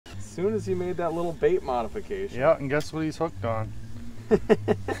soon as he made that little bait modification. Yeah, and guess what he's hooked on? Look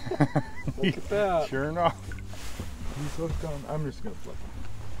at that. Sure enough. He's hooked on. I'm just gonna flip him.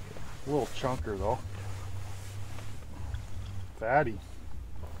 A little chunker though. Fatty.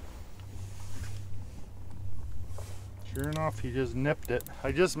 Sure enough, he just nipped it.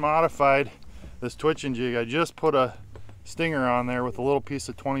 I just modified this twitching jig. I just put a stinger on there with a little piece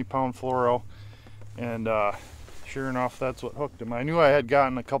of 20-pound fluoro, and sure enough, that's what hooked him. I knew I had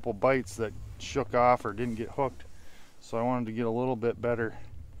gotten a couple bites that shook off or didn't get hooked, so I wanted to get a little bit better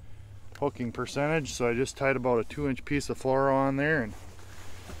hooking percentage, so I just tied about a 2-inch piece of fluoro on there, and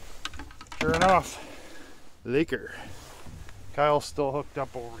sure enough, Laker. Kyle's still hooked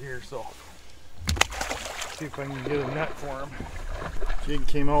up over here, so see if I can get a net for him. Jig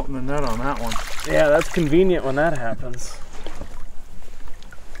came out in the net on that one. Yeah, that's convenient when that happens.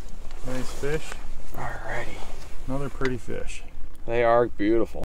 Nice fish. Alrighty. Another pretty fish. They are beautiful.